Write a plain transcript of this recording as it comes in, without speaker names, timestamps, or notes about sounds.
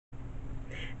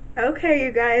Okay,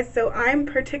 you guys, so I'm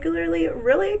particularly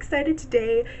really excited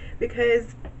today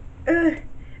because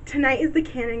tonight is the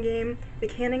Cannon game. The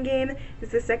Cannon game is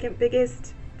the second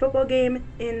biggest football game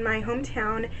in my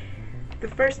hometown. The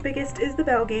first biggest is the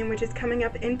Bell game, which is coming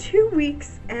up in 2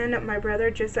 weeks, and my brother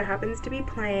just so happens to be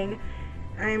playing.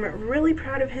 I'm really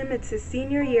proud of him. It's his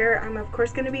senior year. I'm of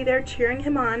course going to be there cheering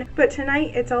him on, but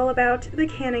tonight it's all about the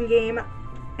Cannon game,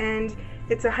 and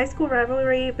it's a high school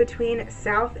rivalry between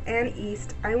South and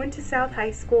East. I went to South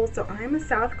High School, so I'm a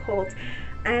South Colt,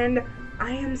 and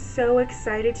I am so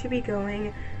excited to be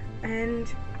going,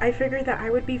 and I figured that I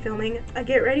would be filming a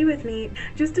Get Ready With Me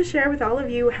just to share with all of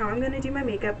you how I'm going to do my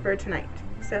makeup for tonight.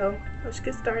 So let's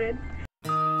get started.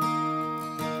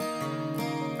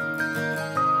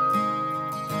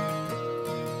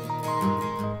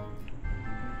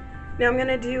 Now I'm going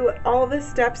to do all the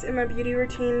steps in my beauty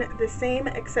routine the same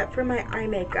except for my eye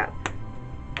makeup.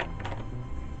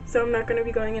 So I'm not going to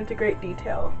be going into great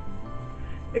detail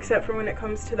except for when it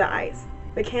comes to the eyes.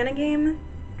 The Cannon game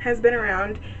has been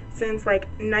around since like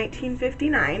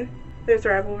 1959. This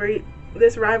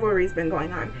rivalry's been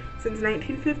going on since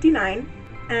 1959.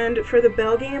 And for the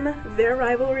Bell game, their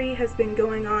rivalry has been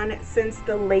going on since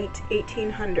the late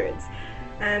 1800s.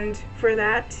 And for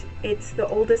that, it's the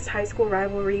oldest high school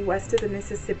rivalry west of the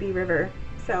Mississippi River.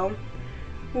 So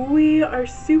we are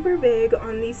super big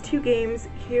on these two games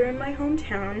here in my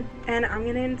hometown, and I'm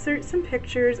going to insert some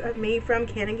pictures of me from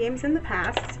Cannon games in the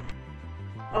past.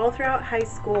 All throughout high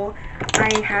school,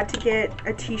 I had to get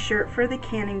a t-shirt for the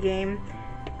Cannon game.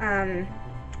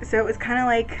 So it was kind of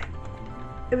like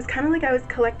I was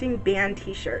collecting band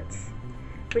t-shirts,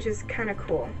 which is kind of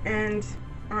cool. And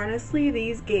honestly,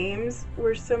 these games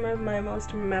were some of my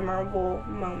most memorable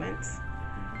moments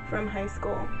from high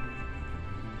school.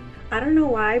 I don't know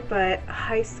why, but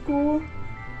high school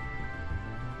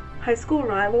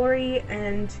rivalry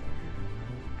and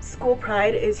school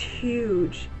pride is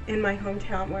huge in my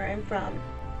hometown where I'm from.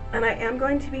 And I am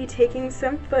going to be taking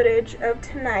some footage of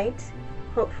tonight.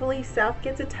 Hopefully South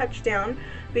gets a touchdown,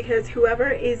 because whoever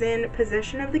is in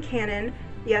possession of the cannon,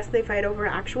 yes, they fight over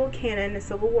actual cannon, a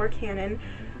Civil War cannon.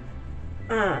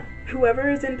 Whoever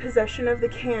is in possession of the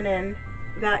cannon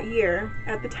that year,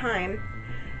 at the time,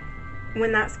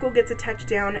 when that school gets a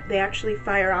touchdown, they actually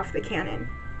fire off the cannon.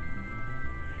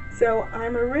 So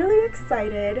I'm really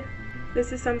excited.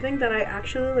 This is something that I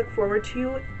actually look forward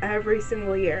to every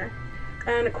single year.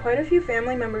 And quite a few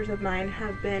family members of mine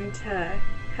have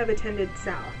attended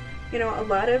South. You know, a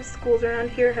lot of schools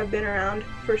around here have been around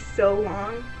for so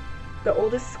long. The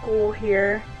oldest school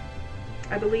here,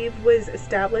 I believe, was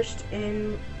established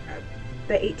in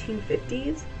the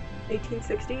 1850s,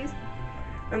 1860s,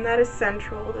 and that is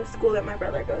Central, the school that my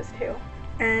brother goes to.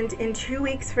 And in 2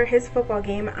 weeks for his football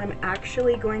game, I'm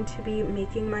actually going to be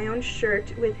making my own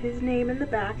shirt with his name in the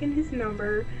back and his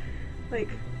number. Like,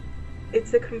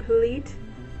 it's a complete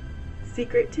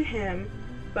secret to him,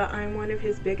 but I'm one of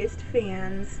his biggest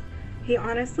fans. He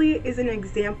honestly is an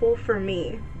example for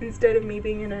me, instead of me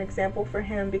being an example for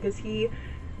him, because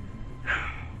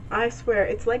I swear,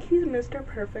 it's like he's Mr.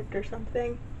 Perfect or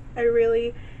something. I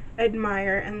really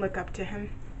admire and look up to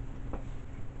him.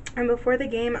 And before the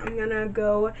game, I'm gonna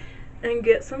go and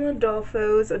get some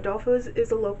Adolfo's. Adolfo's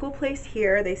is a local place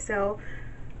here. They sell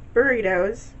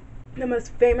burritos. The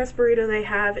most famous burrito they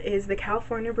have is the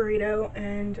California burrito,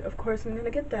 and of course I'm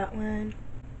gonna get that one.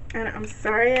 And I'm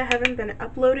sorry I haven't been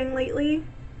uploading lately.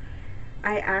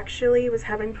 I actually was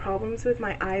having problems with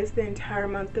my eyes the entire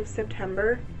month of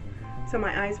September. So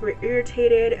my eyes were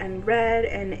irritated and red,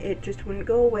 and it just wouldn't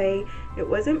go away. It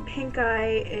wasn't pink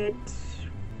eye.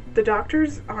 The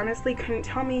doctors honestly couldn't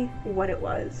tell me what it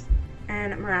was.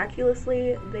 And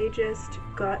miraculously, they just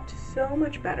got so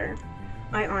much better.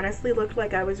 I honestly looked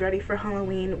like I was ready for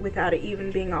Halloween without it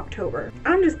even being October.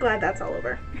 I'm just glad that's all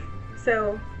over.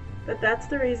 But that's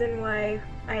the reason why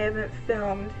I haven't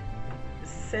filmed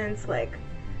since like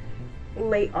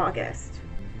late August.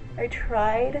 I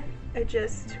tried, it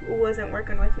just wasn't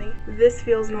working with me. This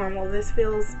feels normal, this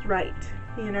feels right,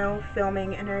 you know,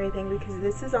 filming and everything, because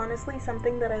this is honestly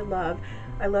something that I love.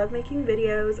 I love making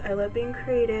videos, I love being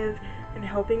creative and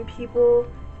helping people,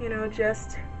 you know,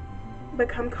 just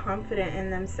become confident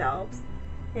in themselves.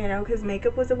 You know, because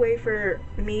makeup was a way for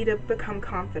me to become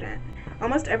confident.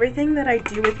 Almost everything that I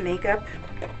do with makeup,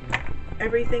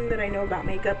 everything that I know about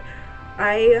makeup,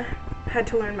 I had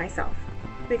to learn myself,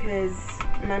 because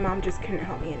my mom just couldn't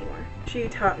help me anymore. She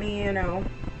taught me, you know,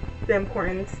 the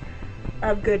importance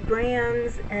of good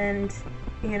brands and,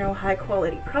 you know, high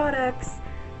quality products,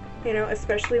 you know,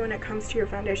 especially when it comes to your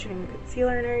foundation and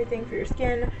concealer and everything for your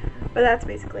skin. But that's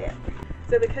basically it.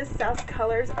 So because South's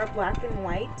colors are black and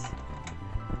white,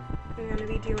 I'm going to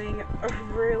be doing a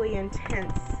really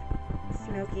intense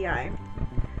smoky eye.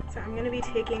 So I'm going to be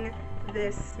taking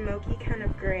this smoky kind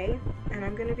of gray, and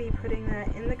I'm going to be putting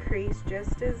that in the crease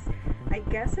just as, I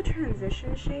guess, a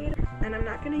transition shade. And I'm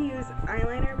not going to use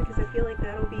eyeliner because I feel like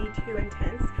that'll be too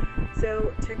intense.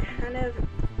 So to kind of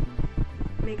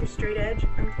make a straight edge,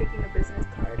 I'm taking a business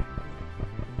card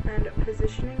and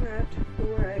positioning that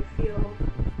where I feel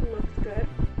looks good.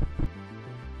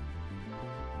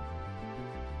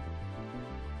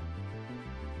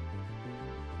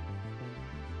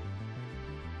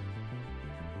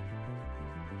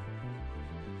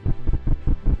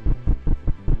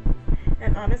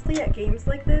 And honestly, at games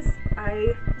like this,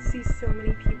 I see so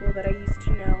many people that I used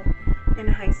to know in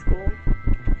high school.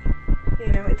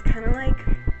 You know, it's kind of like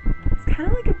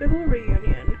a big old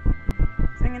reunion.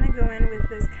 So I'm gonna go in with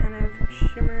this kind of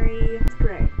shimmery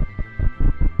gray.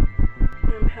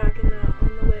 And I'm packing that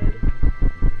on the lid.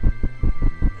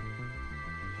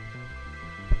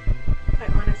 I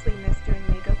honestly miss doing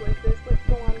makeup like this, like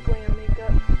full-on glam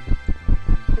makeup.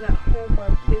 For that whole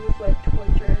month, it was like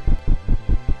torture.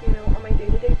 You know, on my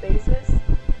day-to-day basis,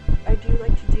 I do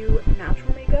like to do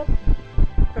natural makeup,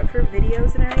 but for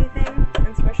videos and everything,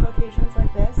 and special occasions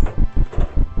like this,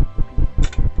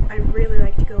 I really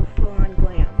like to go full-on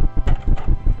glam.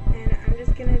 And I'm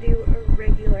just gonna do a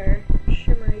regular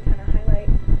shimmery kind of highlight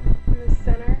in the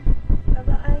center of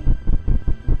the eye,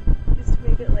 just to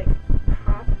make it like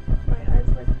pop my eyes,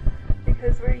 like,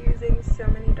 because we're using so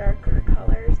many darker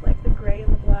colors like the gray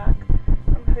and the black.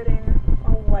 I'm putting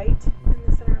a white in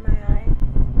the center of my eye.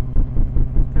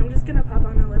 I'm just gonna pop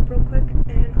on a lip real quick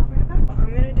and I'll bring it back.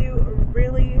 I'm gonna do a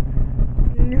really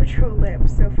neutral lip.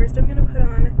 So first I'm gonna put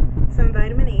on some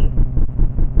vitamin E.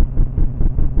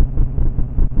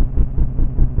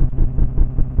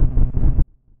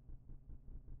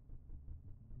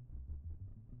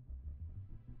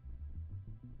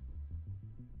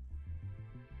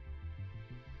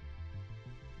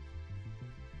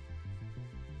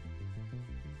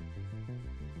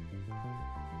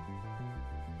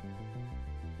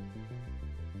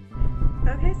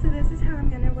 Okay, so this is how I'm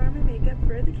gonna wear my makeup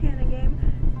for the Canon game,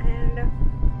 and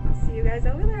I'll see you guys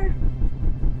over there.